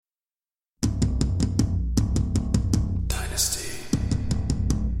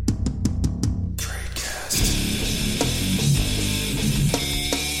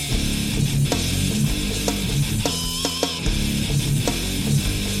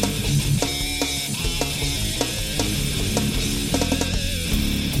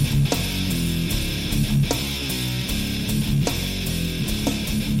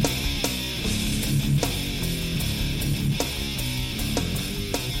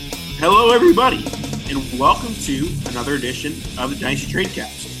Hello, everybody, and welcome to another edition of the Dynasty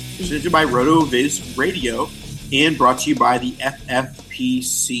Tradecast, presented by RotoViz Radio and brought to you by the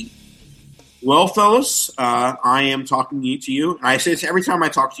FFPC. Well, fellas, I am talking to you, and I say this every time I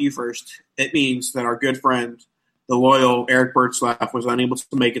talk to you first. It means that our good friend, the loyal Eric Bertzlaff, was unable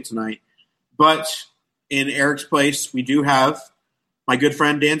to make it tonight. But in Eric's place, we do have my good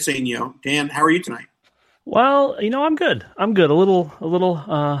friend Dan Sainio. Dan, how are you tonight? Well, I'm good. A little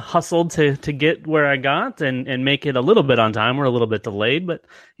hustled to get where I got and make it a little bit on time. We're a little bit delayed, but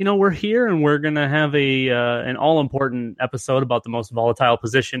we're here and we're gonna have an all important episode about the most volatile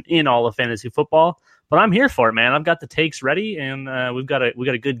position in all of fantasy football. But I'm here for it, man. I've got the takes ready, and we've got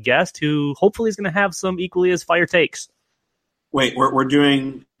a good guest who hopefully is gonna have some equally as fire takes. Wait, we're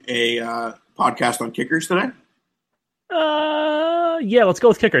doing a podcast on kickers today? Yeah, let's go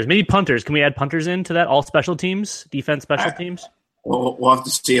with kickers. Maybe punters. Can we add punters into that? All special teams, defense special teams? We'll have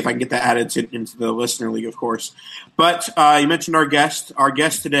to see if I can get that added into the listener league, of course. But you mentioned our guest. Our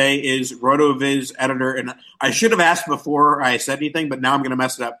guest today is RotoViz editor, and I should have asked before I said anything, but now I'm going to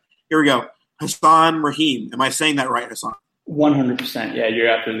mess it up. Here we go. Hasan Rahim. Am I saying that right, Hasan? 100%. Yeah, you're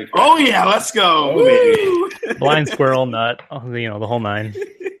absolutely correct. Oh, yeah, let's go. Oh, baby. Blind squirrel, nut, the whole nine.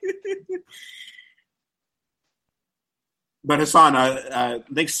 But Hasan,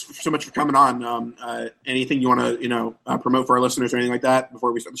 thanks so much for coming on. Anything you want to, promote for our listeners or anything like that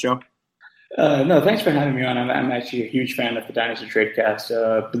before we start the show? No, thanks for having me on. I'm actually a huge fan of the Dynasty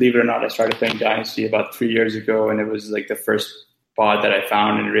Tradecast. Believe it or not, I started playing Dynasty about 3 years ago, and it was like the first pod that I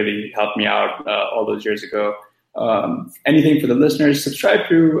found, and it really helped me out all those years ago. Anything for the listeners, subscribe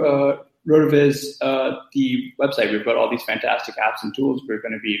to RotoViz, the website. We've got all these fantastic apps and tools. We're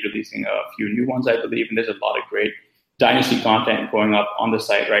going to be releasing a few new ones, I believe, and there's a lot of great Dynasty content going up on the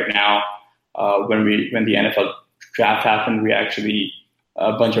site right now. When the NFL draft happened, we actually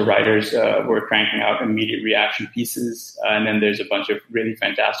a bunch of writers were cranking out immediate reaction pieces, and then there's a bunch of really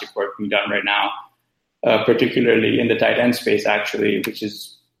fantastic work being done right now, particularly in the tight end space, actually, which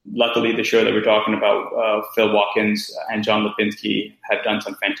is luckily the show that we're talking about. Phil Watkins and John Lipinski have done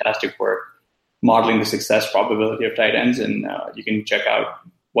some fantastic work modeling the success probability of tight ends, and you can check out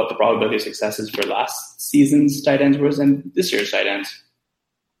what the probability of success is for last season's tight ends was and this year's tight ends.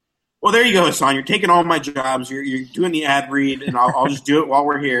 Well, there you go, Hasan. You're taking all my jobs. You're doing the ad read, and I'll just do it while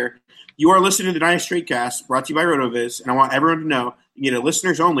we're here. You are listening to the Dynasty Tradecast, brought to you by RotoViz, and I want everyone to know you get a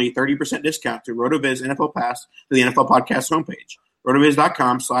listeners-only 30% discount to RotoViz NFL Pass to the NFL Podcast homepage,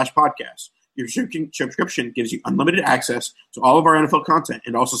 rotoviz.com/podcast. Your subscription gives you unlimited access to all of our NFL content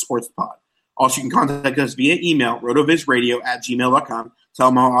and also supports the pod. Also, you can contact us via email, rotovizradio@gmail.com. Tell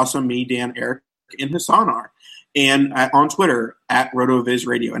them how awesome me, Dan, Eric, and Hasan are. And on Twitter, @RotoViz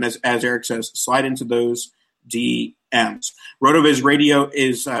Radio. And as Eric says, slide into those DMs. RotoViz Radio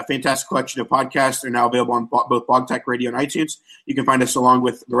is a fantastic collection of podcasts. They're now available on both Blog Talk Radio and iTunes. You can find us along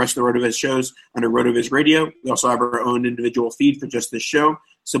with the rest of the RotoViz shows under RotoViz Radio. We also have our own individual feed for just this show.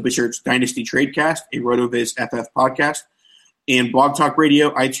 Simply search Dynasty Tradecast, a RotoViz FF podcast. And Blog Talk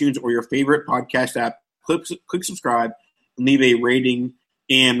Radio, iTunes, or your favorite podcast app. Click subscribe and leave a rating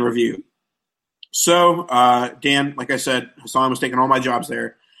and review. So, Dan, like I said, Hasan was taking all my jobs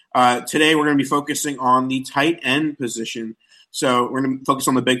there. Today we're going to be focusing on the tight end position. So we're going to focus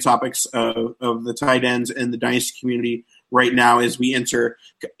on the big topics of the tight ends and the Dynasty community right now as we enter.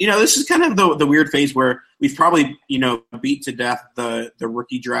 This is kind of the weird phase where we've probably, beat to death the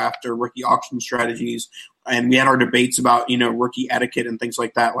rookie draft or rookie auction strategies. And we had our debates about, rookie etiquette and things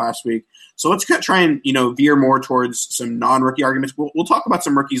like that last week. So let's try and, veer more towards some non-rookie arguments. We'll talk about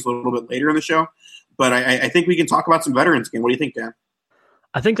some rookies a little bit later in the show. But I think we can talk about some veterans again. What do you think, Dan?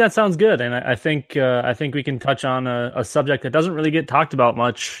 I think that sounds good. And I think we can touch on a subject that doesn't really get talked about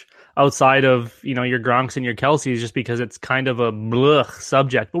much outside of, your Gronks and your Kelseys, just because it's kind of a blech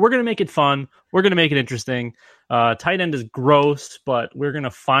subject. But we're going to make it fun. We're going to make it interesting. Tight end is gross, but we're going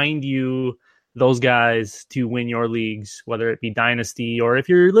to find you those guys to win your leagues, whether it be Dynasty or if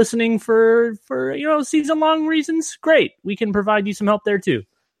you're listening for season-long reasons, great. We can provide you some help there too.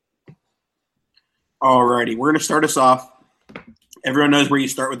 Alrighty, we're going to start us off. Everyone knows where you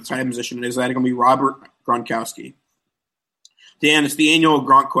start with the tight end position. Is that going to be Robert Gronkowski? Dan, it's the annual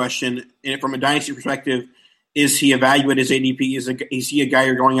Gronk question. And from a Dynasty perspective, is he evaluated his ADP? Is he a guy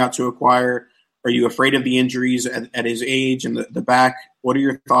you're going out to acquire? Are you afraid of the injuries at his age and the back? What are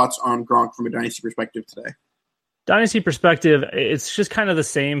your thoughts on Gronk from a Dynasty perspective today? Dynasty perspective, it's just kind of the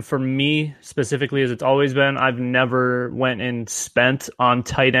same for me specifically as it's always been. I've never went and spent on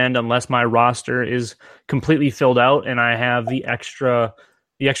tight end unless my roster is completely filled out and I have the extra,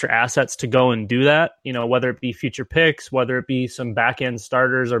 the extra assets to go and do that, whether it be future picks, whether it be some back end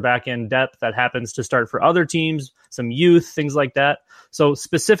starters or back end depth that happens to start for other teams, some youth, things like that. So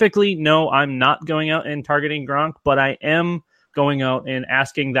specifically, no, I'm not going out and targeting Gronk, but I am going out and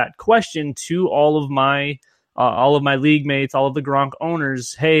asking that question to all of my league mates, all of the Gronk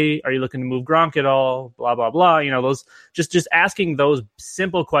owners. Hey, are you looking to move Gronk at all? Blah, blah, blah. Those just asking those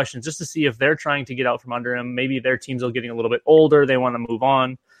simple questions just to see if they're trying to get out from under him. Maybe their teams are getting a little bit older. They want to move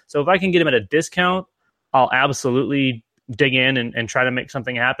on. So if I can get him at a discount, I'll absolutely dig in and try to make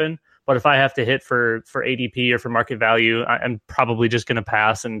something happen. But if I have to hit for ADP or for market value, I'm probably just going to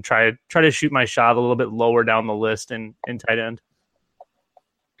pass and try to shoot my shot a little bit lower down the list in tight end.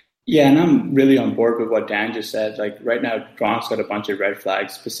 Yeah, and I'm really on board with what Dan just said. Like right now, Gronk's got a bunch of red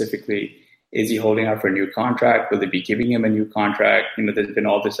flags. Specifically, is he holding out for a new contract? Will they be giving him a new contract? There's been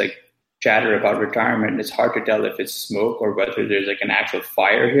all this like chatter about retirement. It's hard to tell if it's smoke or whether there's like an actual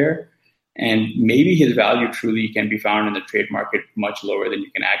fire here. And maybe his value truly can be found in the trade market much lower than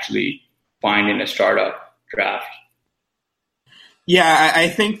you can actually find in a startup draft. Yeah, I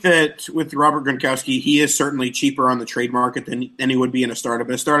think that with Robert Gronkowski, he is certainly cheaper on the trade market than he would be in a startup.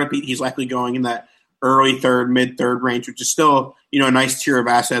 In a startup, he's likely going in that early third, mid third range, which is still a nice tier of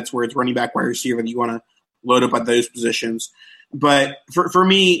assets where it's running back, wide receiver that you want to load up at those positions. But for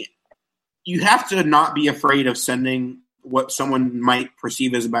me, you have to not be afraid of sending what someone might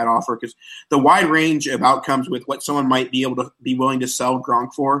perceive as a bad offer, because the wide range of outcomes with what someone might be able to be willing to sell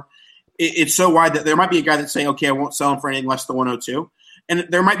Gronk for, it's so wide that there might be a guy that say, okay, I won't sell him for anything less than 102. And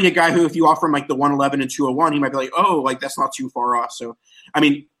there might be a guy who, if you offer him like the 111 and 201, he might be like, oh, like that's not too far off. So, I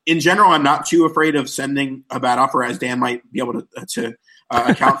mean, in general, I'm not too afraid of sending a bad offer, as Dan might be able to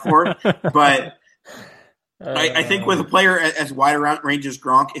account for. But I think with a player as wide around range as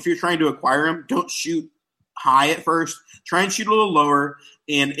Gronk, if you're trying to acquire him, don't shoot high at first. Try and shoot a little lower.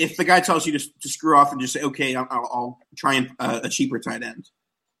 And if the guy tells you to screw off and just say, okay, I'll try and a cheaper tight end.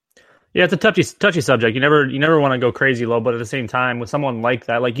 Yeah, it's a touchy subject. You never want to go crazy low, but at the same time, with someone like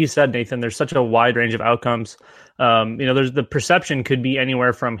that, like you said, Nathan, there's such a wide range of outcomes. There's the perception could be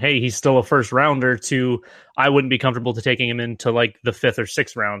anywhere from, hey, he's still a first rounder, to I wouldn't be comfortable to taking him into like the 5th or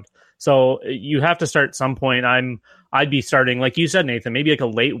 6th round. So you have to start at some point. I'd be starting, like you said, Nathan, maybe like a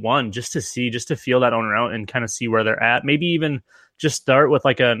late one, just to feel that owner out and kind of see where they're at. Maybe even just start with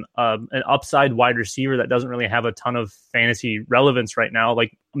like an upside wide receiver that doesn't really have a ton of fantasy relevance right now,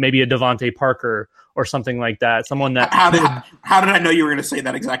 like maybe a Devontae Parker or something like that. Someone that how did I know you were going to say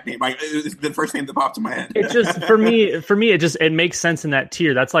that exact name? It was the first name that popped in my head. It just for me it makes sense in that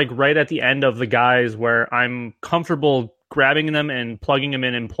tier. That's like right at the end of the guys where I'm comfortable grabbing them and plugging them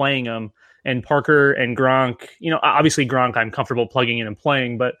in and playing them. And Parker and Gronk, obviously Gronk I'm comfortable plugging in and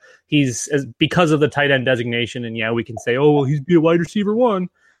playing, but because of the tight end designation, and yeah, we can say, oh, well, he's be a wide receiver 1.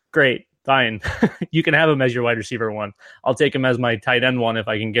 Great, fine. You can have him as your wide receiver 1. I'll take him as my tight end 1 if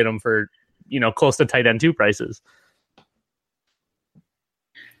I can get him for, close to tight end 2 prices.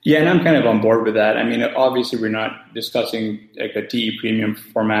 Yeah, and I'm kind of on board with that. I mean, obviously we're not discussing like a TE premium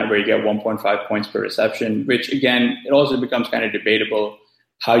format where you get 1.5 points per reception, which again, it also becomes kind of debatable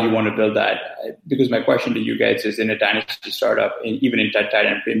how you want to build that. Because my question to you guys is, in a dynasty startup, and even in tight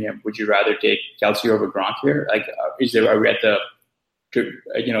end premium, would you rather take Kelsey over Gronk here? Like, are we at the,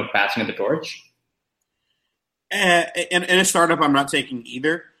 passing of the torch? In a startup, I'm not taking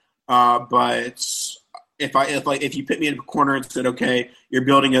either. But if you put me in a corner and said, okay, you're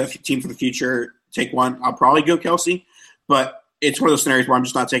building a team for the future, take one, I'll probably go Kelsey. But it's one of those scenarios where I'm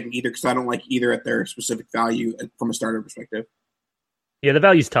just not taking either, because I don't like either at their specific value from a starter perspective. Yeah, the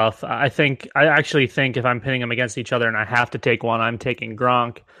value's tough. I actually think if I'm pitting them against each other and I have to take one, I'm taking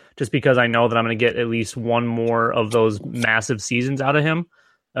Gronk, just because I know that I'm going to get at least one more of those massive seasons out of him.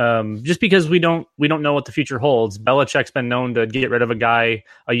 Just because we don't know what the future holds. Belichick's been known to get rid of a guy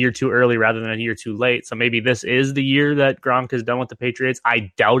a year too early rather than a year too late. So maybe this is the year that Gronk is done with the Patriots.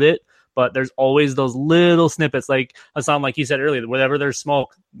 I doubt it, but there's always those little snippets, like Hasan, like you said earlier, whenever there's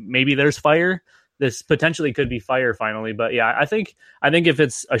smoke, maybe there's fire. This potentially could be fire finally. But yeah, I think if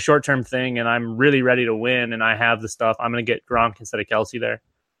it's a short-term thing and I'm really ready to win and I have the stuff, I'm going to get Gronk instead of Kelsey there.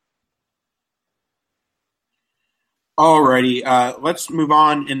 Alrighty, let's move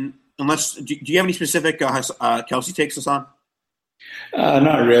on. And do you have any specific Kelsey takes, Hasan?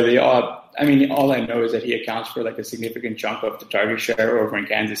 Not really. All I know is that he accounts for like a significant chunk of the target share over in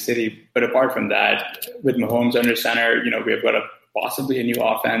Kansas City. But apart from that, with Mahomes under center, we've got possibly a new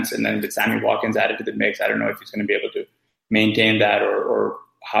offense, and then with Sammy Watkins added to the mix, I don't know if he's going to be able to maintain that or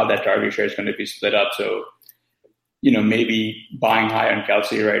how that target share is going to be split up. So, maybe buying high on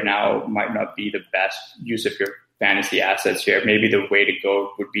Kelsey right now might not be the best use of your fantasy assets here. Maybe the way to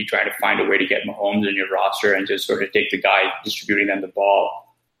go would be trying to find a way to get Mahomes in your roster and just sort of take the guy distributing them the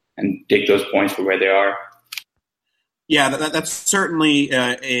ball and take those points for where they are. Yeah, that's certainly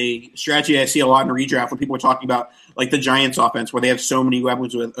a strategy I see a lot in redraft when people are talking about like the Giants offense where they have so many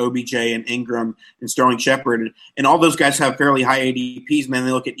weapons with OBJ and Ingram and Sterling Shepard. And all those guys have fairly high ADPs. And then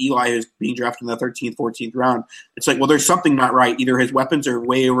they look at Eli, who's being drafted in the 13th, 14th round. It's like, well, there's something not right. Either his weapons are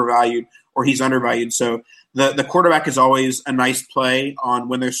way overvalued or he's undervalued. So the quarterback is always a nice play on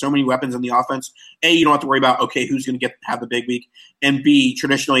when there's so many weapons in the offense. A, you don't have to worry about, okay, who's going to have the big week. And B,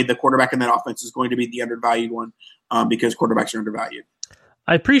 traditionally the quarterback in that offense is going to be the undervalued one. Because quarterbacks are undervalued.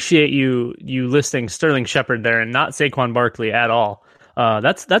 I appreciate you listing Sterling Shepard there and not Saquon Barkley at all.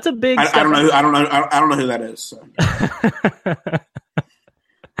 That's a big. I don't know who that is. So.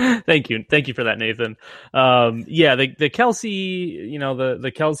 Thank you for that, Nathan. The Kelsey,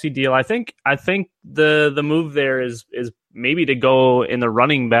 the Kelsey deal. I think the move there is maybe to go in the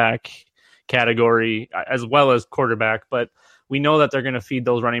running back category as well as quarterback, but. We know that they're going to feed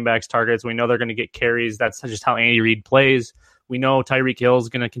those running backs targets. We know they're going to get carries. That's just how Andy Reid plays. We know Tyreek Hill is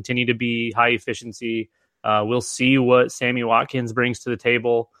going to continue to be high efficiency. We'll see what Sammy Watkins brings to the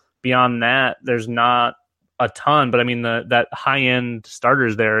table. Beyond that, there's not a ton. But I mean, that high end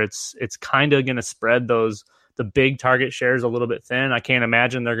starters there, it's kind of going to spread the big target shares a little bit thin. I can't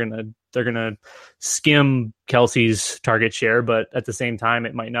imagine they're gonna skim Kelsey's target share, but at the same time,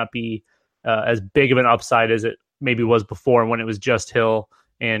 it might not be as big of an upside as it maybe was before when it was just Hill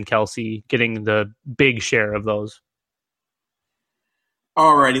and Kelsey getting the big share of those.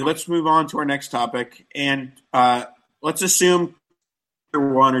 Alrighty, let's move on to our next topic. And let's assume Tier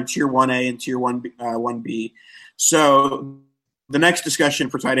 1 or Tier 1A and Tier 1B. So the next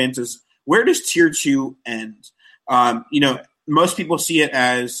discussion for tight ends is where does Tier 2 end? Most people see it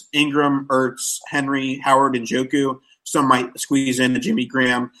as Ingram, Ertz, Henry, Howard, and Njoku. Some might squeeze in the Jimmy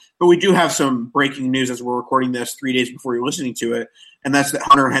Graham. But we do have some breaking news as we're recording this 3 days before you're listening to it, and that's that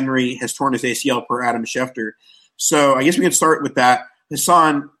Hunter Henry has torn his ACL per Adam Schefter. So I guess we can start with that.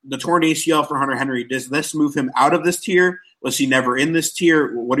 Hasan, the torn ACL for Hunter Henry, does this move him out of this tier? Was he never in this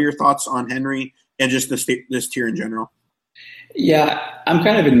tier? What are your thoughts on Henry and just this tier in general? Yeah, I'm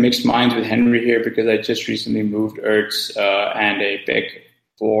kind of in mixed minds with Henry here because I just recently moved Ertz and a pick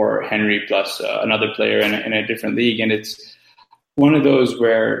for Henry plus another player in a different league. And it's one of those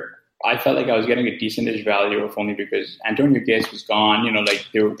where I felt like I was getting a decentish value, if only because Antonio Gates was gone.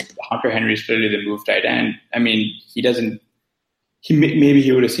 Hunter Henry is clearly the move tight end. I mean, maybe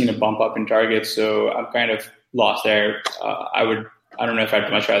he would have seen a bump up in targets. So I'm kind of lost there. I don't know if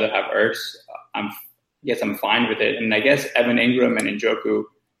I'd much rather have Ertz. I guess I'm fine with it. And I guess Evan Ingram and Njoku,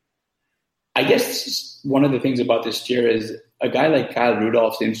 I guess one of the things about this tier is a guy like Kyle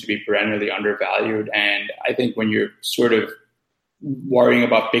Rudolph seems to be perennially undervalued. And I think when you're sort of worrying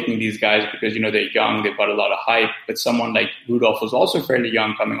about picking these guys because, they're young, they've got a lot of hype, but someone like Rudolph was also fairly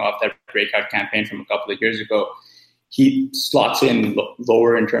young coming off that breakout campaign from a couple of years ago. He slots in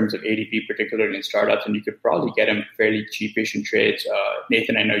lower in terms of ADP, particularly in startups, and you could probably get him fairly cheapish in trades.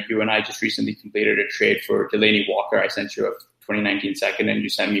 Nathan, I know you and I just recently completed a trade for Delaney Walker. I sent you a 2019 second, and you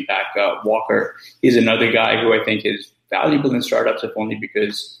sent me back Walker. He's another guy who I think is valuable in startups, if only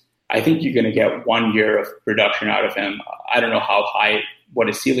because I think you're going to get 1 year of production out of him. I don't know how high, what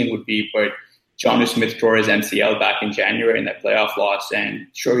his ceiling would be, but Jonnu Smith tore his MCL back in January in that playoff loss, and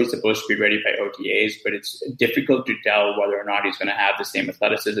sure, he's supposed to be ready by OTAs, but it's difficult to tell whether or not he's going to have the same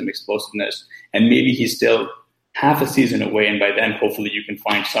athleticism, explosiveness, and maybe he's still half a season away, and by then, hopefully, you can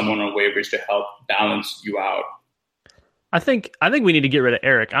find someone on waivers to help balance you out. I think we need to get rid of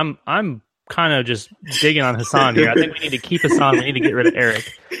Eric. I'm kind of just digging on Hasan here. I think we need to keep Hasan. We need to get rid of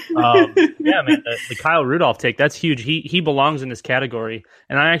Eric. Yeah, man, the Kyle Rudolph take, that's huge. He belongs in this category.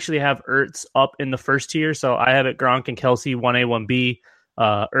 And I actually have Ertz up in the first tier. So I have it Gronk and Kelsey 1A, 1B,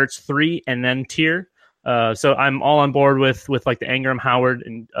 Ertz 3, and then tier. So I'm all on board with like the Ingram, Howard,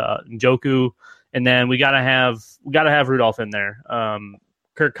 and Njoku. And then we gotta have Rudolph in there.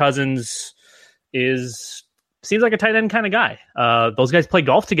 Kirk Cousins seems like a tight end kind of guy. Those guys play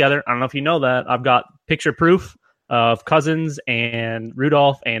golf together. I don't know if you know that. I've got picture proof of Cousins and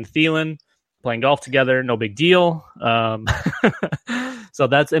Rudolph and Thielen playing golf together. No big deal. So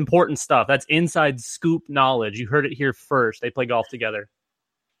that's important stuff. That's inside scoop knowledge. You heard it here first. They play golf together.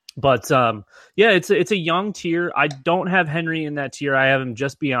 But it's a young tier. I don't have Henry in that tier. I have him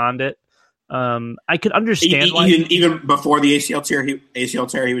just beyond it. I could understand why even before the ACL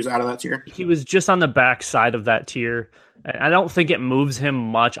tear, he was out of that tier. He was just on the back side of that tier. I don't think it moves him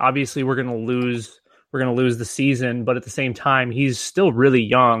much. Obviously, we're going to lose the season, but at the same time, he's still really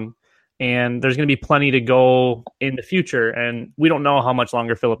young, and there's going to be plenty to go in the future. And we don't know how much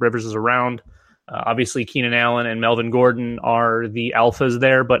longer Phillip Rivers is around. Obviously, Keenan Allen and Melvin Gordon are the alphas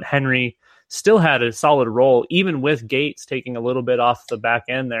there, but Henry still had a solid role, even with Gates taking a little bit off the back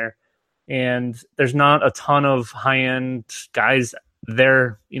end there. And there's not a ton of high-end guys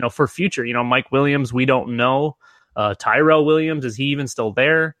there, for future. Mike Williams, we don't know. Tyrell Williams, is he even still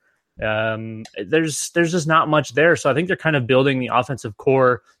there? There's just not much there. So I think they're kind of building the offensive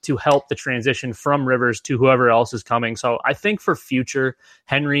core to help the transition from Rivers to whoever else is coming. So I think for future,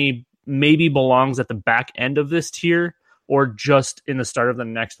 Henry maybe belongs at the back end of this tier or just in the start of the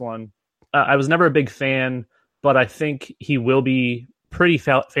next one. I was never a big fan, but I think he will be pretty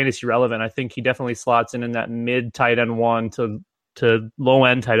fantasy relevant. I think he definitely slots in that mid tight end 1 to low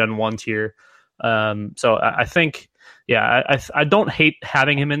end tight end 1 tier. So I think, I don't hate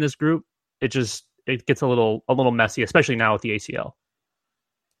having him in this group. It gets a little messy, especially now with the ACL.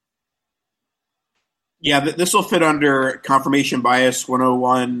 Yeah, this will fit under confirmation bias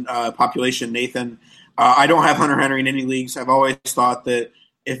 101 population, Nathan. I don't have Hunter Henry in any leagues. I've always thought that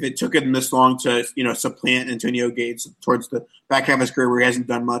if it took him this long to, supplant Antonio Gates towards the back half of his career where he hasn't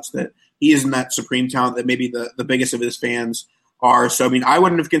done much, that he isn't that supreme talent that maybe the biggest of his fans are. So, I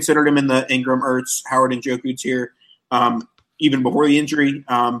wouldn't have considered him in the Ingram, Ertz, Howard, and Njoku tier even before the injury.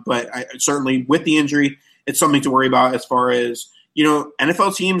 But certainly with the injury, it's something to worry about as far as,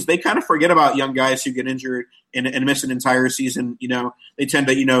 NFL teams, they kind of forget about young guys who get injured and miss an entire season. They tend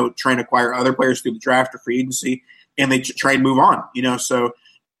to, try and acquire other players through the draft or free agency, and they try and move on, So,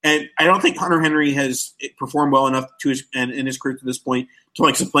 and I don't think Hunter Henry has performed well enough in his career to this point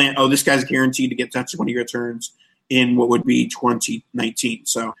to supplant, this guy's guaranteed to get touches when he returns in what would be 2019.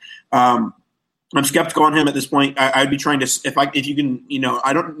 So I'm skeptical on him at this point. I'd be trying to, if you can,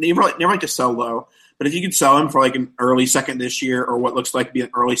 I don't never like to sell low, but if you could sell him for an early second this year or what looks like to be an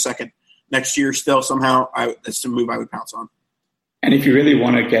early second next year still somehow, that's a move I would pounce on. And if you really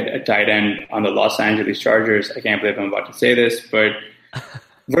want to get a tight end on the Los Angeles Chargers, I can't believe I'm about to say this, but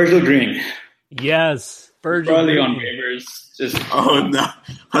Virgil Green. Yes, Virgil Probably Green. on waivers. Oh, no.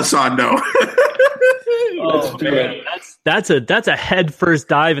 Hassan, no. Oh, man. That's a head first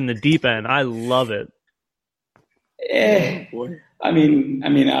dive in the deep end. I love it. Oh, boy. I've been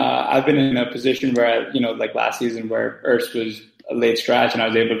in a position where, last season where Ertz was a late scratch and I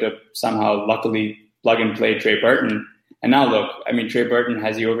was able to somehow luckily plug and play Trey Burton. And now look, Trey Burton,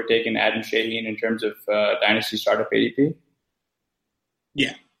 has he overtaken Adam Shaheen in terms of Dynasty startup ADP?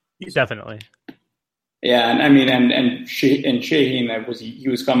 Yeah. Definitely. Yeah, and Shaheen, he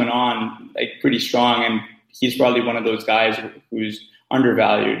was coming on pretty strong, and he's probably one of those guys who's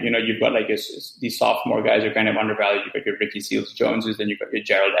undervalued. You've got these sophomore guys are kind of undervalued. You've got your Ricky Seals-Joneses, then you've got your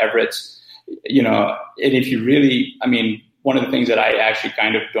Gerald Everett's. And if you really, one of the things that I actually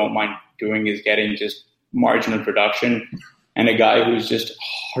kind of don't mind doing is getting just marginal production. And a guy who's just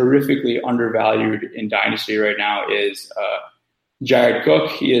horrifically undervalued in Dynasty right now is Jared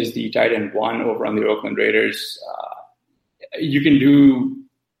Cook. He is the tight end 1 over on the Oakland Raiders. You can do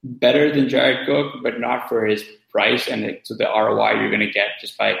better than Jared Cook, but not for his price and so the ROI you're going to get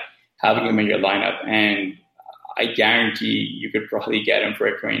just by having him in your lineup. And I guarantee you could probably get him for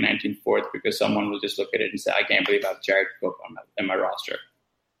a 2019 fourth because someone will just look at it and say, I can't believe I have Jared Cook on my roster.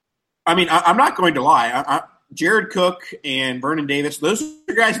 I'm not going to lie. Jared Cook and Vernon Davis, those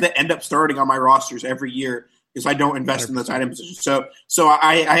are guys that end up starting on my rosters every year because I don't invest 100%. In the tight end position. So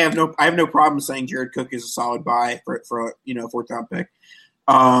I have no problem saying Jared Cook is a solid buy for a fourth round pick.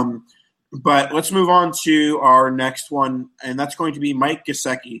 But let's move on to our next one, and that's going to be Mike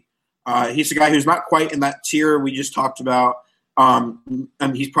Gesicki. He's a guy who's not quite in that tier we just talked about. And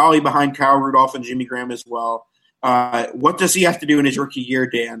he's probably behind Kyle Rudolph and Jimmy Graham as well. What does he have to do in his rookie year,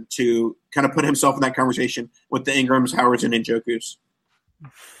 Dan, to kind of put himself in that conversation with the Ingrams, Howards, and Njokus?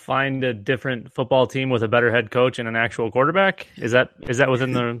 Find a different football team with a better head coach and an actual quarterback. Is that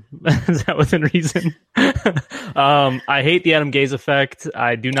within the is that within reason? I hate the Adam Gase effect.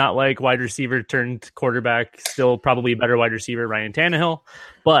 I do not like wide receiver turned quarterback. Still probably a better wide receiver, Ryan Tannehill.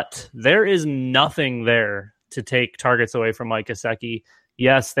 But there is nothing there to take targets away from Mike Gesicki.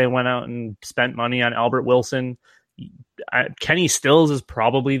 Yes, they went out and spent money on Albert Wilson. Kenny Stills is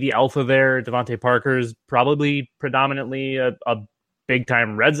probably the alpha there. Devontae Parker is probably predominantly a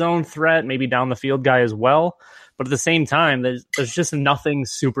big-time red zone threat, maybe down the field guy as well. But at the same time, there's just nothing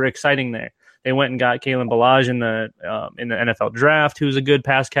super exciting there. They went and got Kalen Ballage in the NFL draft, who's a good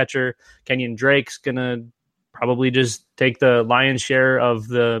pass catcher. Kenyon Drake's gonna probably just take the lion's share of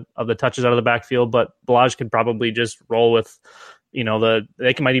the touches out of the backfield, but Ballage could probably just roll with,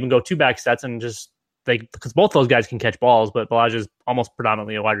 they might even go 2 back sets and just because both those guys can catch balls, but Ballage is almost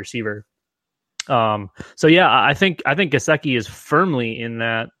predominantly a wide receiver. So yeah, I think Gesicki is firmly in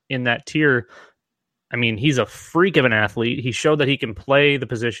that tier. I mean, he's a freak of an athlete. He showed that he can play the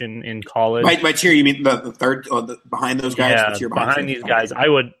position in college. By tier, you mean the third, behind those guys? Yeah, the tier behind these guys.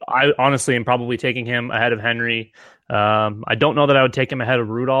 I honestly am probably taking him ahead of Henry. I don't know that I would take him ahead of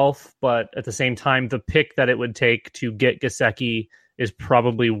Rudolph, but at the same time, the pick that it would take to get Gesicki is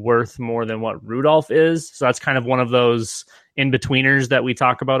probably worth more than what Rudolph is. So that's kind of one of those in-betweeners that we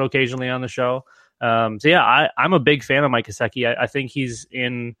talk about occasionally on the show. So yeah, I'm a big fan of Mike Gesicki. I think he's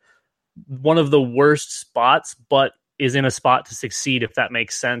in one of the worst spots, but is in a spot to succeed, if that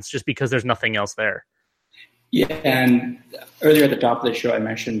makes sense, just because there's nothing else there. Yeah, and earlier at the top of the show, I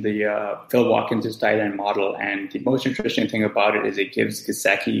mentioned the Phil Watkins' tight end model, and the most interesting thing about it is it gives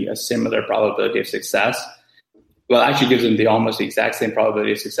Gesicki a similar probability of success. Well, actually gives him the almost exact same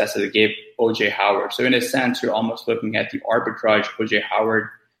probability of success as it gave O.J. Howard. So in a sense, you're almost looking at the arbitrage O.J. Howard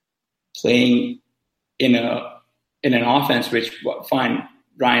playing in an offense, which, fine,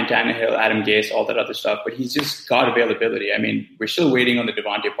 Ryan Tannehill, Adam Gase, all that other stuff, but he's just got availability. I mean, we're still waiting on the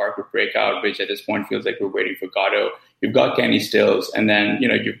Devontae Parker breakout, which at this point feels like we're waiting for Gatto. You've got Kenny Stills, and then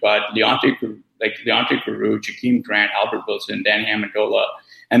you've got Leonte Carew, Jakeem Grant, Albert Wilson, Danny Amendola,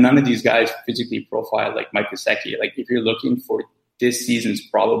 and none of these guys physically profile like Mike Gesicki. Like, if you're looking for this season's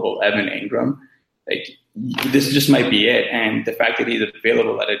probable Evan Ingram, like, this just might be it. And the fact that he's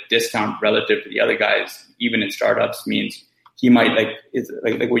available at a discount relative to the other guys, even in startups, means he might,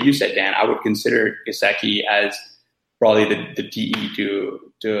 like what you said, Dan, I would consider Gesicki as probably the TE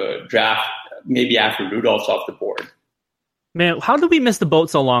to draft maybe after Rudolph's off the board. Man, how did we miss the boat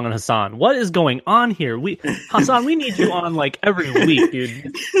so long on Hasan? What is going on here? Hasan, we need you on like every week,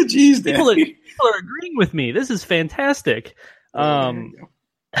 dude. Jeez, people are agreeing with me. This is fantastic.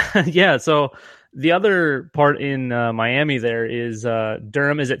 Yeah, so the other part in Miami there is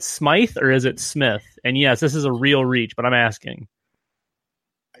Durham. Is it Smythe or is it Smith? And yes, this is a real reach, but I'm asking.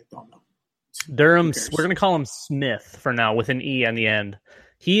 I don't know. Durham, we're going to call him Smith for now with an E on the end.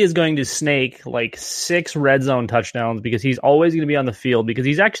 He is going to snake like 6 red zone touchdowns because he's always going to be on the field because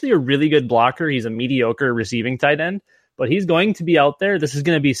he's actually a really good blocker. He's a mediocre receiving tight end, but he's going to be out there. This is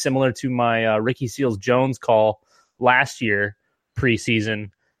going to be similar to my Ricky Seals-Jones call last year preseason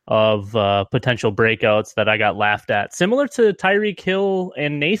of potential breakouts that I got laughed at. Similar to Tyreek Hill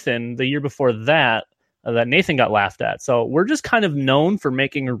and Nathan the year before that Nathan got laughed at. So we're just kind of known for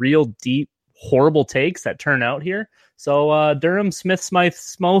making real deep, horrible takes that turn out here. So Durham, Smith, Smythe,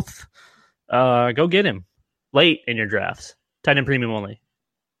 Smoth, go get him late in your drafts. Tight end premium only.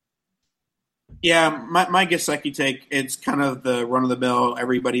 Yeah, my Gesicki take, it's kind of the run-of-the-mill,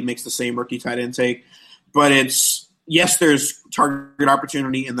 everybody makes the same rookie tight end take, but yes, there's target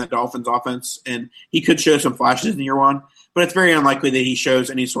opportunity in the Dolphins offense, and he could show some flashes in year one, but it's very unlikely that he shows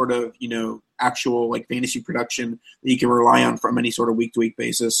any sort of, actual like fantasy production that you can rely on from any sort of week-to-week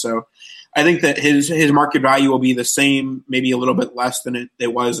basis. So I think that his market value will be the same, maybe a little bit less than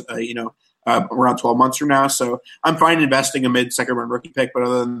it was, around 12 months from now. So I'm fine investing a mid-second round rookie pick, but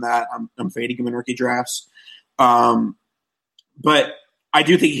other than that, I'm fading him in rookie drafts. But I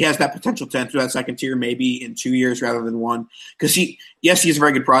do think he has that potential to enter that second tier maybe in 2 years rather than one. Because he's a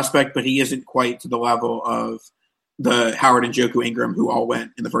very good prospect, but he isn't quite to the level of the Howard and Njoku Ingram who all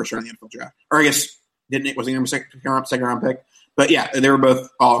went in the first round of the NFL draft. Or I guess, was Ingram a second round pick? But yeah, they were both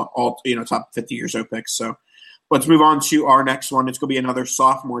all top 50 or so picks. So let's move on to our next one. It's going to be another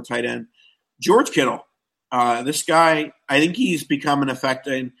sophomore tight end, George Kittle. This guy, I think he's become an effect.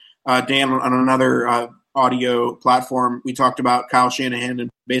 And Dan, on another audio platform, we talked about Kyle Shanahan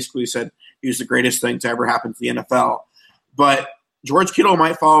and basically said he was the greatest thing to ever happen to the NFL. But George Kittle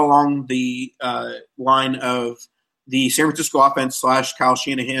might fall along the line of the San Francisco offense / Kyle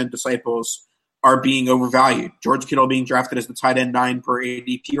Shanahan disciples are being overvalued. George Kittle being drafted as the tight end 9 per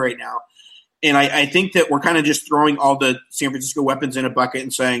ADP right now. And I think that we're kind of just throwing all the San Francisco weapons in a bucket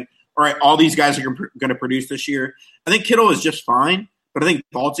and saying, all right, all these guys are going to produce this year. I think Kittle is just fine, but I think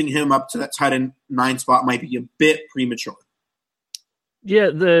vaulting him up to that tight end 9 spot might be a bit premature.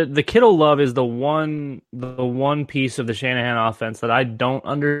 Yeah, the Kittle love is the one piece of the Shanahan offense that I don't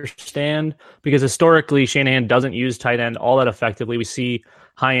understand, because historically Shanahan doesn't use tight end all that effectively. We see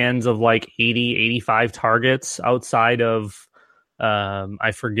high ends of like 80, 85 targets outside of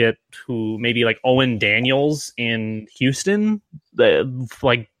I forget who, maybe like Owen Daniels in Houston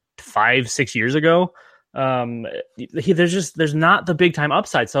like 5-6 years ago. There's not the big time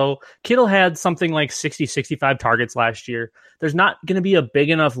upside. So Kittle had something like 60-65 targets last year. There's not going to be a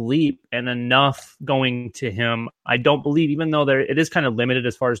big enough leap and enough going to him, I don't believe, even though it is kind of limited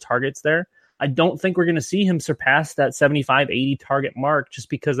as far as targets there. I don't think we're going to see him surpass that 75, 80 target mark just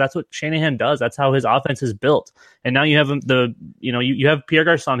because that's what Shanahan does. That's how his offense is built. And now you have you have Pierre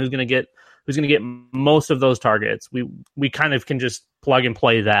Garçon who's going to get most of those targets. We kind of can just plug and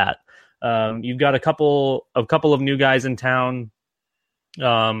play that. You've got a couple of new guys in town.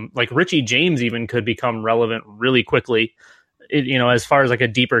 Like Richie James even could become relevant really quickly, as far as like a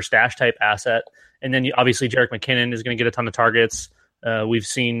deeper stash type asset. And then obviously Jerick McKinnon is going to get a ton of targets. We've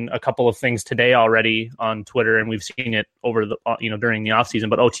seen a couple of things today already on Twitter, and we've seen it over the during the offseason.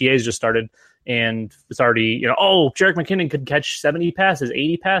 But OTAs just started, and it's already Jerick McKinnon could catch 70 passes,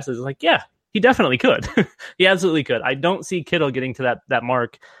 80 passes. It's like, yeah, he definitely could. He absolutely could. I don't see Kittle getting to that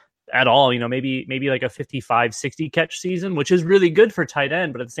mark at all. Maybe like a 55, 60 catch season, which is really good for tight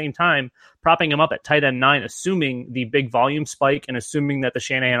end. But at the same time, propping him up at tight end 9, assuming the big volume spike and assuming that the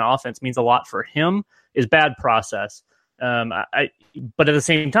Shanahan offense means a lot for him is bad process. But at the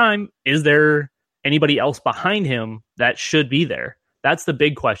same time, is there anybody else behind him that should be there? That's the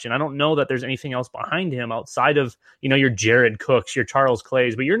big question. I don't know that there's anything else behind him outside of, your Jared Cooks, your Charles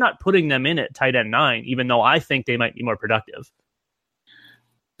Clays, but you're not putting them in at tight end 9, even though I think they might be more productive.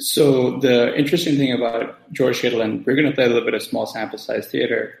 So the interesting thing about George Kittle, and we're going to play a little bit of small sample size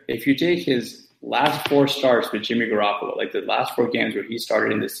theater. If you take his last 4 starts with Jimmy Garoppolo, like the last 4 games where he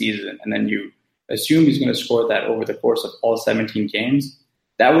started in the season, and then you assume he's going to score that over the course of all 17 games,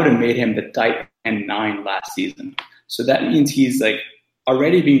 that would have made him the tight end 9 last season. So that means he's like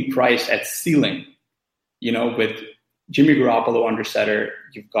already being priced at ceiling, with Jimmy Garoppolo under center.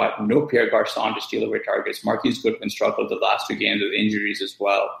 You've got no Pierre Garçon to steal away targets. Marquise Goodwin struggled the last 2 games with injuries as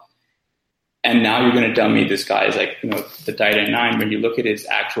well. And now you're going to tell me this guy is like, the tight end 9. When you look at his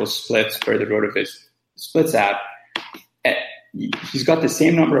actual splits per the road of his splits app, he's got the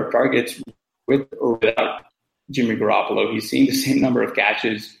same number of targets with or without Jimmy Garoppolo. He's seeing the same number of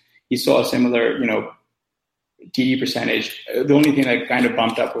catches. He saw a similar, TD percentage. The only thing that kind of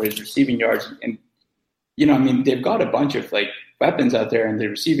bumped up were his receiving yards. And, they've got a bunch of like weapons out there in the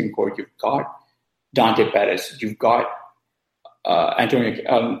receiving court. You've got Dante Pettis. You've got not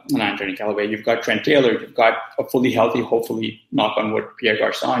Antonio Callaway. You've got Trent Taylor. You've got a fully healthy, hopefully, knock on wood, Pierre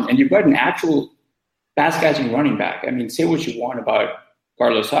Garçon. And you've got an actual pass-catching running back. Say what you want about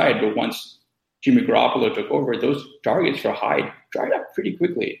Carlos Hyde, but once Jimmy Garoppolo took over, those targets for Hyde dried up pretty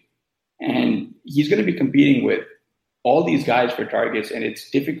quickly. And he's going to be competing with all these guys for targets, and it's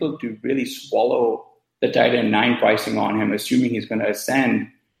difficult to really swallow the tight end 9 pricing on him, assuming he's going to ascend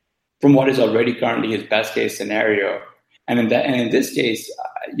from what is already currently his best case scenario. And in this case,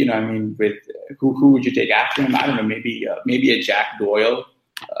 with who would you take after him? I don't know, maybe a Jack Doyle.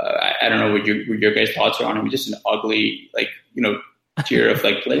 I don't know what your guys' thoughts are on him. Just an ugly, tier of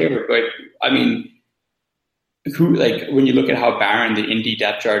player. But when you look at how barren the Indy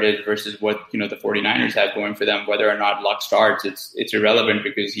depth chart is versus what the 49ers have going for them, whether or not Luck starts, it's irrelevant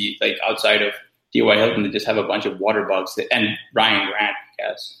because he outside of D.Y. Hilton, they just have a bunch of water bugs and Ryan Grant, I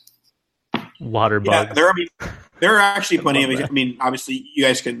guess. Water bugs. Yeah, there are actually plenty of. Obviously, you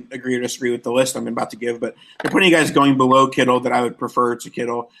guys can agree or disagree with the list I'm about to give, but there are plenty of guys going below Kittle that I would prefer to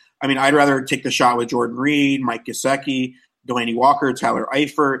Kittle. I'd rather take the shot with Jordan Reed, Mike Gesicki, Delaney Walker, Tyler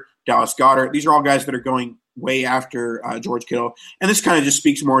Eifert, Dallas Goedert. These are all guys that are going way after George Kittle. And this kind of just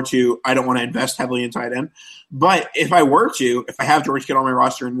speaks more to I don't want to invest heavily in tight end. But if I have George Kittle on my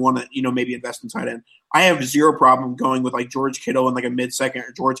roster and want to, maybe invest in tight end, I have zero problem going with George Kittle in a mid-second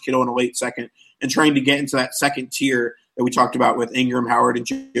or George Kittle in a late second and trying to get into that second tier that we talked about with Ingram, Howard, and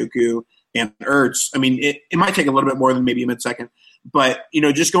Njoku and Ertz. It might take a little bit more than maybe a mid-second. But,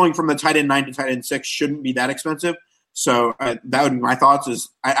 just going from the tight end 9 to tight end 6 shouldn't be that expensive. So that would be my thoughts is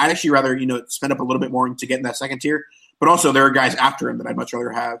I'd actually rather, spend up a little bit more to get in that second tier. But also there are guys after him that I'd much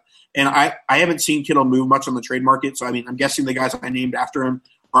rather have. And I haven't seen Kittle move much on the trade market. So, I'm guessing the guys I named after him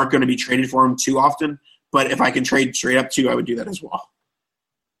aren't going to be traded for him too often. But if I can trade straight up too, I would do that as well.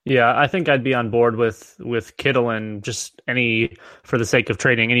 Yeah, I think I'd be on board with Kittle and just for the sake of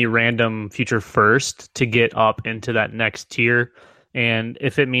trading, any random future first to get up into that next tier. And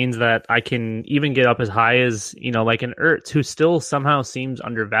if it means that I can even get up as high as, like an Ertz, who still somehow seems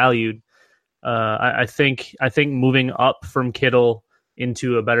undervalued, I think moving up from Kittle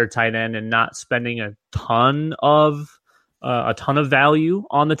into a better tight end and not spending a ton of value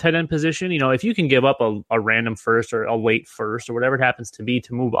on the tight end position. If you can give up a random first or a late first or whatever it happens to be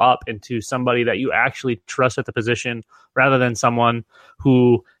to move up into somebody that you actually trust at the position rather than someone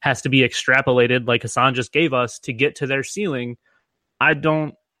who has to be extrapolated like Hasan just gave us to get to their ceiling, I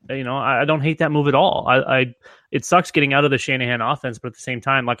don't hate that move at all. It sucks getting out of the Shanahan offense, but at the same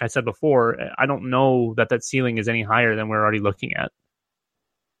time, like I said before, I don't know that ceiling is any higher than we're already looking at.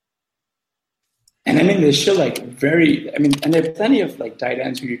 And I mean, there's still and there are plenty of tight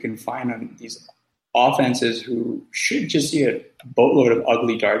ends who you can find on these offenses who should just see a boatload of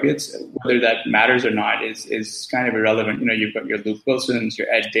ugly targets. Whether that matters or not is kind of irrelevant. You've got your Luke Wilsons,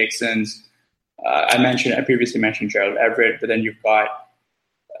 your Ed Dixons. I previously mentioned Gerald Everett, but then you've got.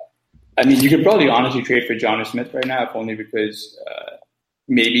 You could probably honestly trade for Jonnu Smith right now, if only because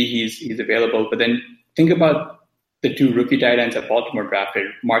maybe he's available. But then think about the two rookie tight ends that Baltimore drafted,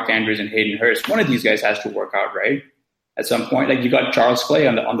 Mark Andrews and Hayden Hurst. One of these guys has to work out, right? At some point, you got Charles Clay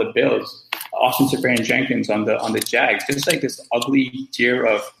on the Bills, Austin Seferian-Jenkins on the Jags. Just this ugly tier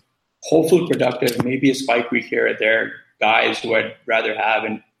of hopeful productive, maybe a spike week here or there, guys who I'd rather have.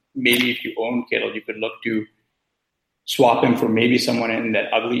 And maybe if you own Kittle, you could look to swap him for maybe someone in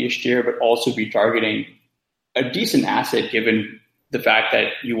that ugly-ish tier, but also be targeting a decent asset given the fact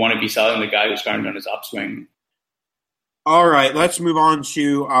that you want to be selling the guy who's starting on his upswing. All right, let's move on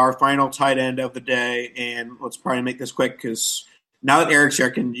to our final tight end of the day, and let's probably make this quick because now that Eric's here, I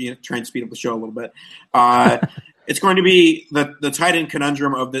can try and speed up the show a little bit. It's going to be the tight end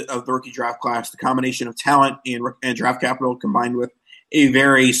conundrum of the rookie draft class, the combination of talent and draft capital combined with a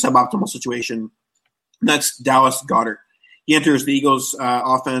very suboptimal situation. That's Dallas Goedert. He enters the Eagles'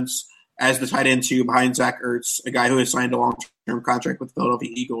 offense as the tight end 2 behind Zach Ertz, a guy who has signed a long-term contract with the Philadelphia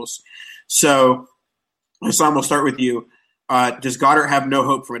Eagles. So, Hasan, we'll start with you. Does Goddard have no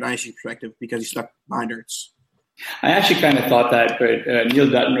hope from a dynasty perspective because he's stuck behind Ertz? I actually kind of thought that, but Neil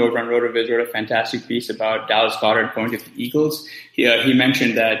Dutton over on RotoViz wrote a fantastic piece about Dallas Goedert going to the Eagles. He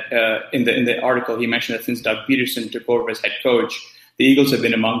mentioned that in the article, he mentioned that since Doug Peterson took over as head coach, the Eagles have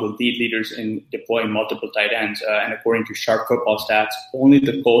been among the lead leaders in deploying multiple tight ends. And according to Sharp Football Stats, only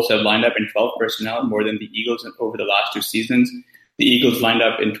the Colts have lined up in 12 personnel more than the Eagles over the last 2 seasons. The Eagles lined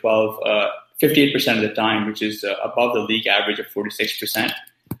up in 12 58% of the time, which is above the league average of 46%.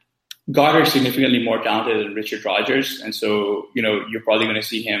 Goddard is significantly more talented than Richard Rodgers, and so you're probably going to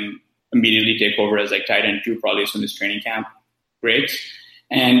see him immediately take over as tight end 2, probably as soon as training camp breaks.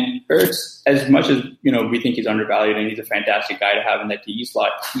 And Ertz, as much as we think he's undervalued and he's a fantastic guy to have in that TE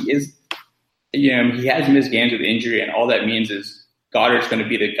slot, he is, he has missed games with injury, and all that means is Goddard's going to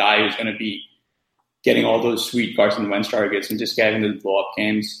be the guy who's going to be getting all those sweet Carson Wentz targets and just getting those blow up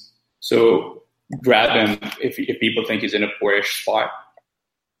games. So grab him if people think he's in a poorish spot.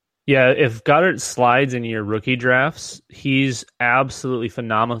 Yeah, if Goddard slides in your rookie drafts, he's absolutely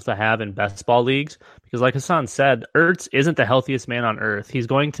phenomenal to have in best ball leagues because, like Hasan said, Ertz isn't the healthiest man on earth. He's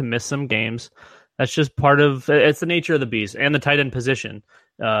going to miss some games. That's just it's the nature of the beast and the tight end position.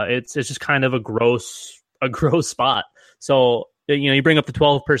 It's just kind of a gross spot. So you bring up the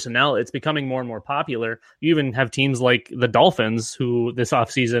 12 personnel, it's becoming more and more popular. You even have teams like the Dolphins, who this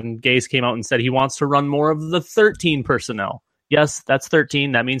offseason, Gase came out and said he wants to run more of the 13 personnel. Yes, that's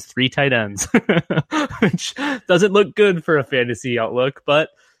 13. That means 3 tight ends, which doesn't look good for a fantasy outlook, but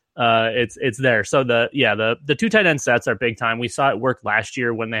it's there. So the 2 tight end sets are big time. We saw it work last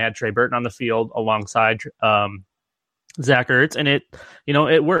year when they had Trey Burton on the field alongside Zach Ertz, and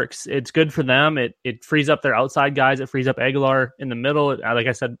it works. It's good for them. It frees up their outside guys. It frees up Aguilar in the middle. Like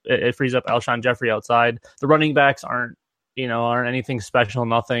I said, it frees up Alshon Jeffrey outside. The running backs aren't anything special.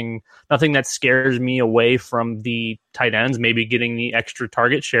 Nothing that scares me away from the tight ends. Maybe getting the extra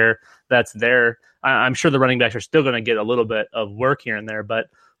target share that's there. I'm sure the running backs are still going to get a little bit of work here and there, but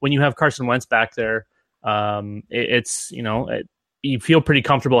when you have Carson Wentz back there, you feel pretty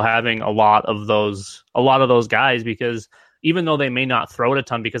comfortable having a lot of those guys because even though they may not throw it a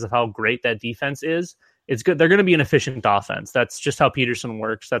ton because of how great that defense is, it's good. They're going to be an efficient offense. That's just how Peterson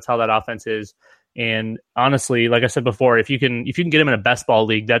works. That's how that offense is. And honestly, like I said before, if you can get him in a best ball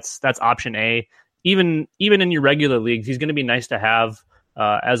league, that's option A. Even in your regular leagues, he's going to be nice to have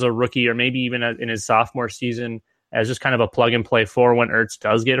as a rookie or maybe even in his sophomore season as just kind of a plug and play for when Ertz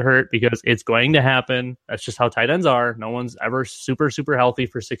does get hurt, because it's going to happen. That's just how tight ends are. No one's ever super, super healthy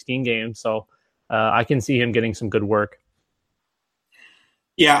for 16 games. So I can see him getting some good work.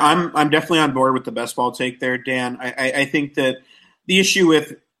 Yeah, I'm definitely on board with the best ball take there, Dan. I think that the issue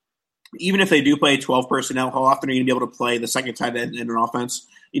with, even if they do play 12 personnel, how often are you going to be able to play the second tight end in an offense?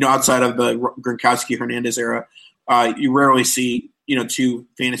 Outside of the Gronkowski-Hernandez era, you rarely see, 2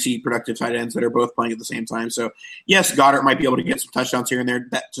 fantasy productive tight ends that are both playing at the same time. So, yes, Goddard might be able to get some touchdowns here and there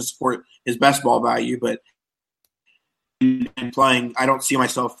to support his best ball value, but in playing, I don't see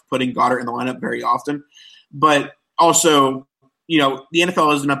myself putting Goddard in the lineup very often. But also, the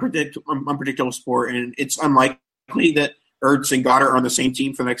NFL is an unpredictable sport, and it's unlikely that Ertz and Goddard are on the same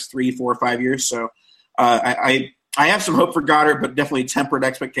team for the next 3, 4, 5 years. So I have some hope for Goddard, but definitely tempered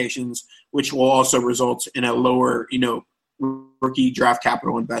expectations, which will also result in a lower, rookie draft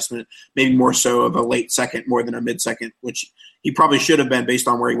capital investment, maybe more so of a late second more than a mid-second, which he probably should have been based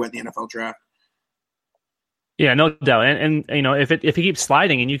on where he went in the NFL draft. Yeah, no doubt. And if he keeps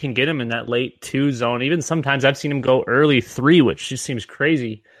sliding and you can get him in that late 2 zone, even sometimes I've seen him go early 3, which just seems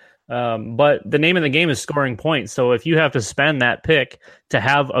crazy. But the name of the game is scoring points. So if you have to spend that pick to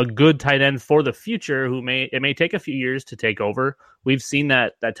have a good tight end for the future, it may take a few years to take over. We've seen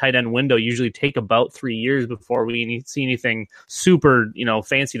that tight end window usually take about 3 years before we see anything super,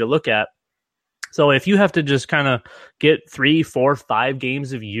 fancy to look at. So if you have to just kind of get 3, 4, 5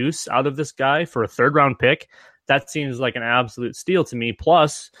 games of use out of this guy for a 3rd round pick, that seems like an absolute steal to me.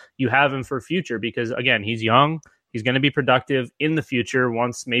 Plus, you have him for future because, again, he's young. He's going to be productive in the future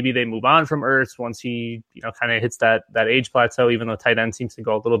once maybe they move on from Ertz, once he kind of hits that age plateau, even though tight end seems to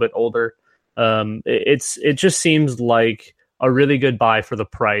go a little bit older. It just seems like a really good buy for the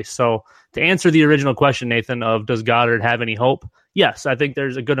price. So to answer the original question, Nathan, of does Goddard have any hope? Yes, I think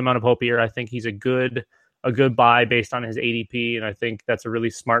there's a good amount of hope here. I think he's a good buy based on his ADP, and I think that's a really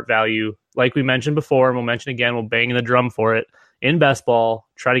smart value. Like we mentioned before, and we'll mention again, we'll bang the drum for it. In best ball,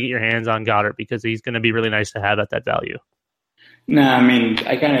 try to get your hands on Goddard because he's going to be really nice to have at that value. No, I mean,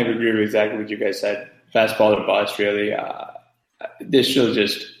 I kind of agree with exactly what you guys said. Best ball or bust, really. This show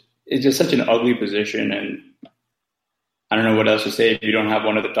it's just such an ugly position, and I don't know what else to say. If you don't have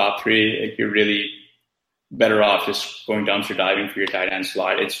one of the top 3, like, you're really better off just going dumpster diving for your tight end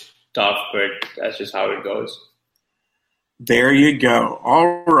slot. It's tough, but that's just how it goes. There you go.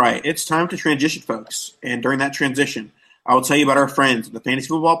 All right, it's time to transition, folks. And during that transition, I will tell you about our friends at the Fantasy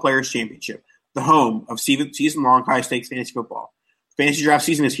Football Players Championship, the home of season-long high-stakes fantasy football. Fantasy draft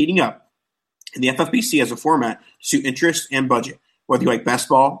season is heating up, and the FFPC has a format to suit interest and budget. Whether you like best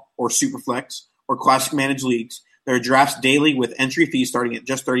ball or superflex or classic managed leagues, there are drafts daily with entry fees starting at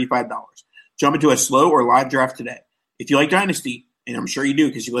just $35. Jump into a slow or live draft today. If you like Dynasty, and I'm sure you do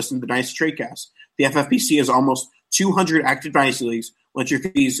because you listen to the Dynasty Tradecast, the FFPC has almost 200 active Dynasty leagues with your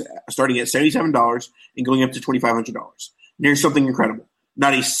fees starting at $77 and going up to $2,500. And here's something incredible.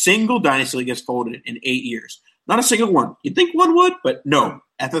 Not a single Dynasty league has folded in 8 years. Not a single one. You'd think one would, but no.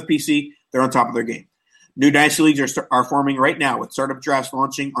 FFPC, they're on top of their game. New Dynasty leagues are forming right now with startup drafts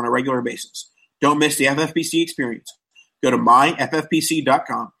launching on a regular basis. Don't miss the FFPC experience. Go to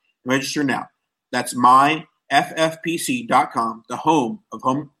myffpc.com and register now. That's myffpc.com, the home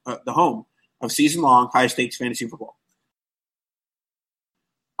of season-long high-stakes fantasy football.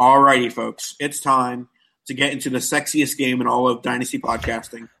 Alrighty, folks, it's time to get into the sexiest game in all of Dynasty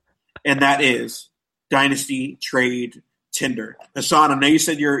podcasting, and that is Dynasty Trade Tinder. Hasan, I know you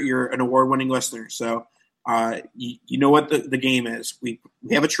said you're an award-winning listener, so you know what the game is. We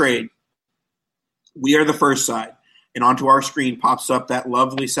have a trade. We are the first side, and onto our screen pops up that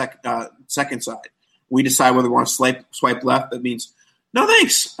lovely second side. We decide whether we want to swipe left. That means, no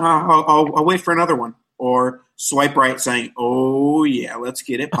thanks, I'll wait for another one. Or swipe right saying, oh, yeah, let's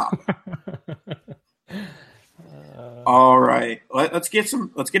get it popping. All right. Let's get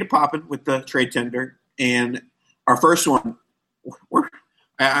it popping with the trade tender. And our first one,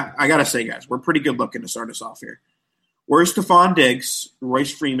 I got to say, guys, we're pretty good looking to start us off here. We're Stephon Diggs,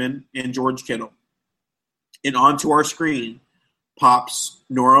 Royce Freeman, and George Kittle. And onto our screen pops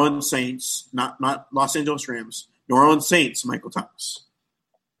New Orleans Saints, not Los Angeles Rams, New Orleans Saints, Michael Thomas.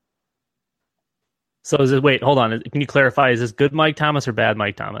 So wait, hold on. Can you clarify? Is this good Mike Thomas or bad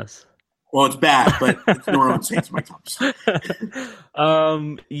Mike Thomas? Well, it's bad, but it's New Orleans Saints, Mike Thomas.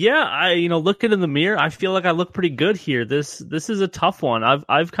 Yeah, looking in the mirror, I feel like I look pretty good here. This is a tough one.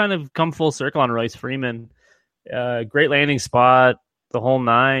 I've kind of come full circle on Royce Freeman. Great landing spot, the whole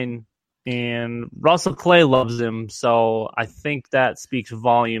 9, and Russell Clay loves him, so I think that speaks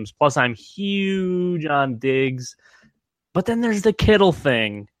volumes. Plus, I'm huge on Diggs, but then there's the Kittle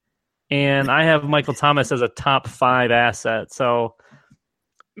thing. And I have Michael Thomas as a top 5 asset. So,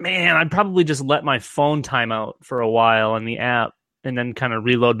 man, I'd probably just let my phone time out for a while in the app and then kind of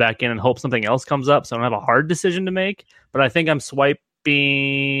reload back in and hope something else comes up so I don't have a hard decision to make. But I think I'm swiping.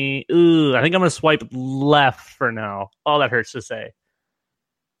 I think I'm going to swipe left for now. Oh, that hurts to say.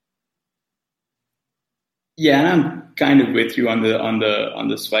 Yeah, and I'm kind of with you on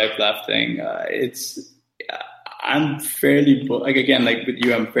the swipe left thing. I'm fairly with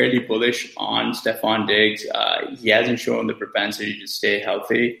you. I'm fairly bullish on Stephon Diggs. He hasn't shown the propensity to stay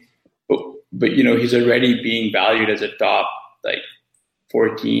healthy, but he's already being valued as a top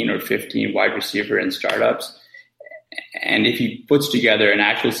 14 or 15 wide receiver in startups. And if he puts together an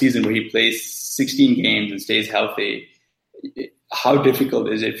actual season where he plays 16 games and stays healthy, how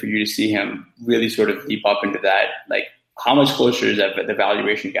difficult is it for you to see him really sort of leap up into that? Like, how much closer is that the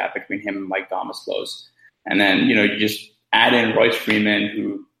valuation gap between him and Mike Thomas close? And then, you just add in Royce Freeman,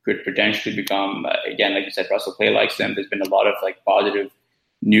 who could potentially become, again, like you said, Russell Clay likes him. There's been a lot of like positive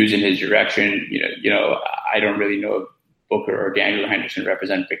news in his direction. I don't really know if Booker or Daniel Henderson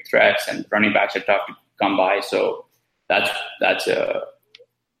represent big threats, and running backs are tough to come by. So that's a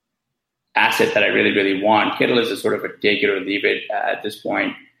asset that I really, really want. Kittle is a sort of a take it or leave it at this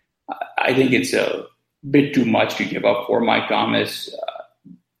point. I think it's a bit too much to give up for Mike Thomas.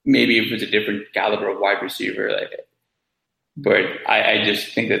 Maybe if it's a different caliber of wide receiver, but I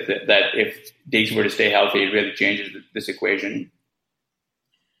just think that if Diggs were to stay healthy, it really changes this equation.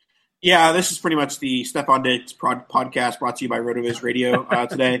 Yeah, this is pretty much the Stephon Diggs podcast brought to you by RotoViz Radio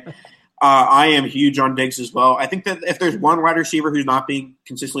today. I am huge on Diggs as well. I think that if there's one wide receiver who's not being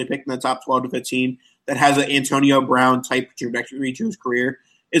consistently picked in the top 12 to 15 that has an Antonio Brown type trajectory to his career,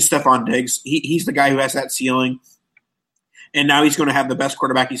 it's Stephon Diggs. He's the guy who has that ceiling, and now he's going to have the best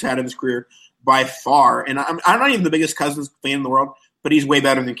quarterback he's had in his career by far. And I'm not even the biggest Cousins fan in the world, but he's way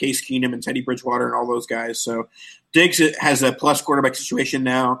better than Case Keenum and Teddy Bridgewater and all those guys. So Diggs has a plus quarterback situation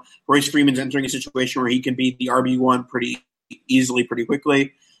now. Royce Freeman's entering a situation where he can be the RB1 pretty easily, pretty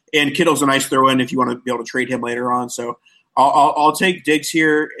quickly. And Kittle's a nice throw-in if you want to be able to trade him later on. So I'll take Diggs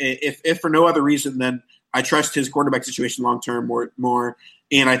here. If for no other reason, then I trust his quarterback situation long-term more.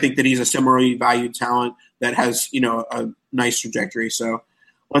 And I think that he's a similarly valued talent that has, a nice trajectory. So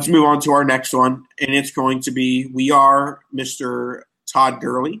let's move on to our next one. And it's going to be, we are Mr. Todd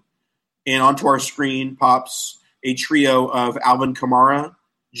Gurley. And onto our screen pops a trio of Alvin Kamara,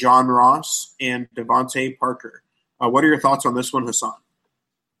 John Ross, and Devontae Parker. What are your thoughts on this one, Hasan?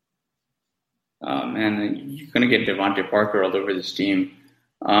 Oh, man, you're going to get Devontae Parker all over this team.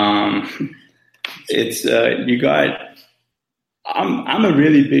 It's you got. I'm a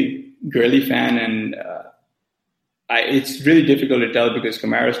really big Gurley fan, and it's really difficult to tell because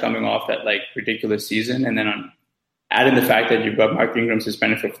Kamara's coming off that like ridiculous season, and then add in the fact that you've got Mark Ingram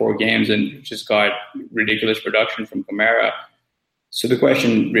suspended for 4 games, and you've just got ridiculous production from Kamara. So the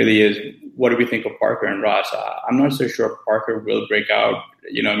question really is, what do we think of Parker and Ross? I'm not so sure Parker will break out.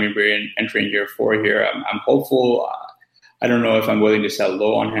 We're entering year 4 here. I'm hopeful. I don't know if I'm willing to sell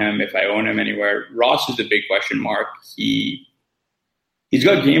low on him, if I own him anywhere. Ross is a big question mark. He's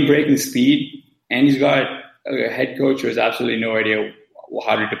got game-breaking speed, and he's got a head coach who has absolutely no idea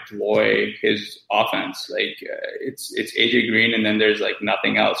how to deploy his offense. Like it's AJ Green, and then there's like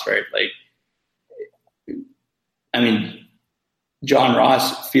nothing else, right? John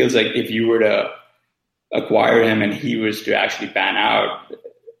Ross feels like if you were to acquire him and he was to actually pan out,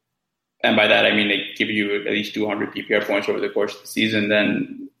 and by that I mean they give you at least 200 PPR points over the course of the season,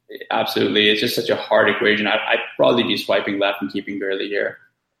 then absolutely, it's just such a hard equation. I'd probably be swiping left and keeping Gurley here.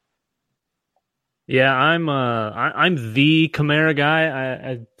 Yeah, I'm the Kamara guy.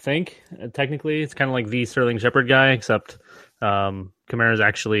 I think technically it's kind of like the Sterling Shepard guy, except Kamara is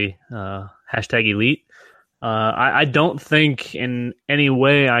actually hashtag elite. I don't think in any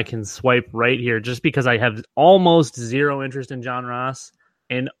way I can swipe right here, just because I have almost zero interest in John Ross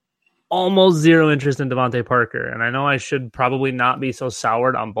and almost zero interest in Devontae Parker. And I know I should probably not be so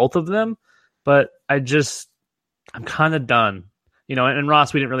soured on both of them, but I'm kind of done. And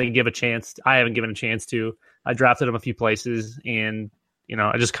Ross, we didn't really give a chance. I haven't given a chance to. I drafted him a few places, and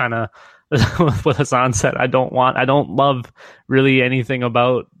I just kind of, what Hasan said, I don't love really anything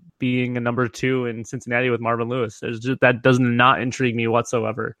about being a number 2 in Cincinnati with Marvin Lewis. That does not intrigue me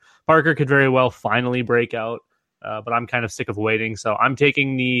whatsoever. Parker could very well finally break out, but I'm kind of sick of waiting. So I'm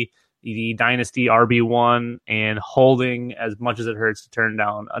taking the Dynasty RB1 and holding as much as it hurts to turn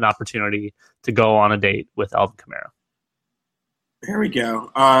down an opportunity to go on a date with Alvin Kamara. There we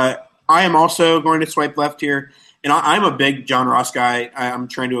go. I am also going to swipe left here, and I'm a big John Ross guy. I'm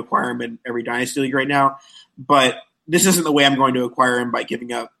trying to acquire him in every Dynasty league right now, but this isn't the way I'm going to acquire him by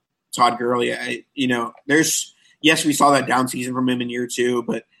giving up Todd Gurley. Yes, we saw that down season from him in year 2,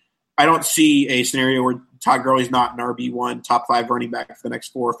 but I don't see a scenario where Todd Gurley's not an RB1 top 5 running back for the next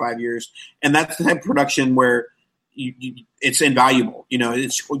 4 or 5 years, and that's the type of production where it's invaluable.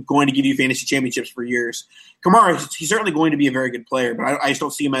 It's going to give you fantasy championships for years. Kamara, he's certainly going to be a very good player, but I just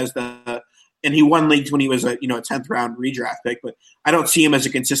don't see him as and he won leagues when he was a 10th round redraft pick, but I don't see him as a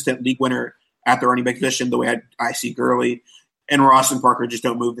consistent league winner at the running back position the way I see Gurley. And Ross and Parker just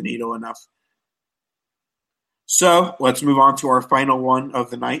don't move the needle enough. So let's move on to our final one of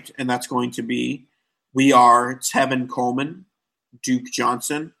the night, and that's going to be, we are Tevin Coleman, Duke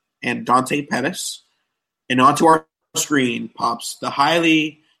Johnson, and Dante Pettis. And onto our screen pops the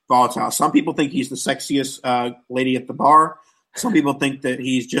highly volatile. Some people think he's the sexiest lady at the bar. Some people think that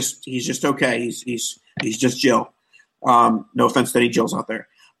he's just okay. He's just Jill. No offense to any Jills out there.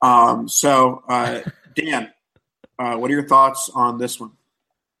 Dan, What are your thoughts on this one?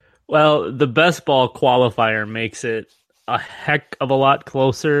 Well, the best ball qualifier makes it a heck of a lot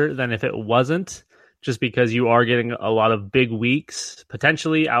closer than if it wasn't, just because you are getting a lot of big weeks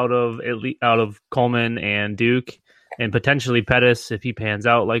potentially out of Coleman and Duke, and potentially Pettis if he pans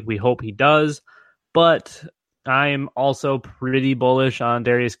out like we hope he does. But I'm also pretty bullish on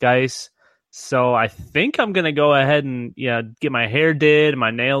Darius Geis. So I think I'm going to go ahead and get my hair did,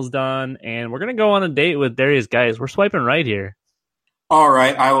 my nails done, and we're going to go on a date with Darius Geis. We're swiping right here. All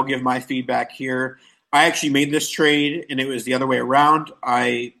right, I will give my feedback here. I actually made this trade, and it was the other way around.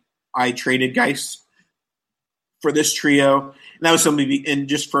 I traded Geis for this trio, and that was something. And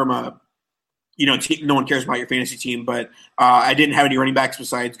just from a, no one cares about your fantasy team, but I didn't have any running backs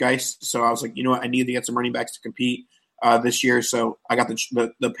besides Geis, so I was like, you know what, I need to get some running backs to compete this year. So I got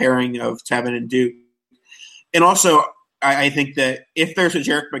the pairing of Tevin and Duke, and also I think that if there's a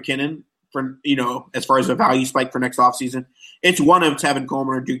Jerick McKinnon for as far as a value spike for next offseason, it's one of Tevin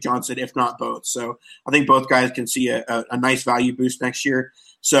Coleman or Duke Johnson, if not both. So I think both guys can see a nice value boost next year.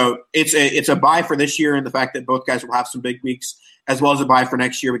 So it's a buy for this year, and the fact that both guys will have some big weeks, as well as a buy for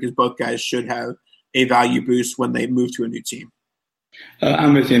next year, because both guys should have a value boost when they move to a new team.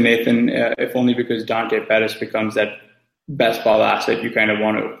 I'm with you, Nathan. If only because Dante Pettis becomes that best ball asset you kind of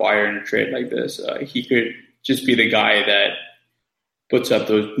want to acquire in a trade like this. He could just be the guy that puts up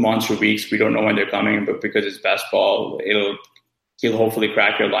those monster weeks. We don't know when they're coming, but because it's best ball, he'll hopefully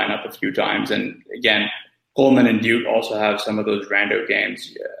crack your lineup a few times. And again, Coleman and Duke also have some of those rando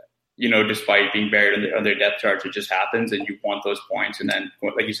games, despite being buried on their depth charts, it just happens, and you want those points. And then,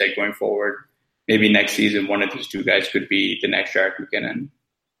 like you said, going forward, maybe next season, one of these two guys could be the next Jerick McKinnon.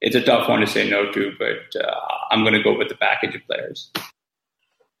 It's a tough one to say no to, but I'm going to go with the package of players.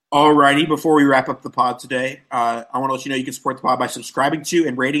 All righty. Before we wrap up the pod today, I want to let you know you can support the pod by subscribing to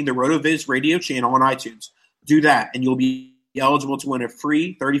and rating the RotoViz radio channel on iTunes. Do that, and you'll be eligible to win a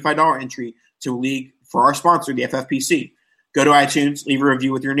free $35 entry to a league for our sponsor, the FFPC. Go to iTunes, leave a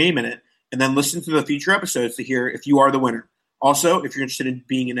review with your name in it, and then listen to the future episodes to hear if you are the winner. Also, if you're interested in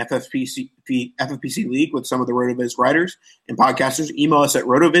being an FFPC league with some of the RotoViz writers and podcasters, email us at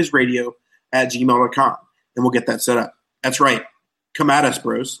rotovizradio@gmail.com, and we'll get that set up. That's right. Come at us,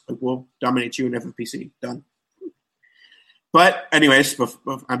 bros. We'll dominate you in FFPC. Done. But anyways,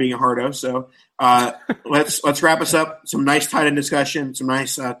 I'm being a hardo, so let's wrap us up. Some nice tight end discussion, some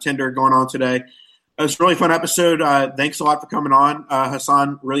nice Tinder going on today. It was a really fun episode. Thanks a lot for coming on,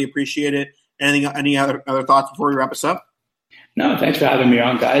 Hasan. Really appreciate it. Any other thoughts before we wrap us up? No, thanks for having me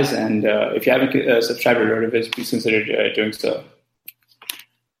on, guys. And if you haven't subscribed to RotoViz, please consider doing so.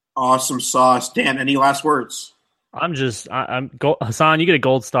 Awesome sauce. Dan, any last words? Hasan, you get a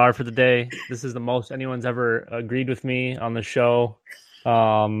gold star for the day. This is the most anyone's ever agreed with me on the show.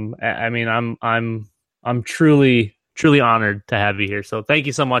 I'm truly honored to have you here. So thank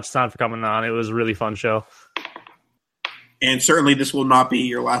you so much, Hasan, for coming on. It was a really fun show. And certainly this will not be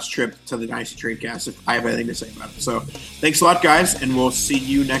your last trip to the Dynasty Tradecast if I have anything to say about it. So thanks a lot, guys, and we'll see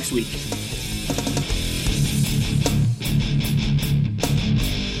you next week.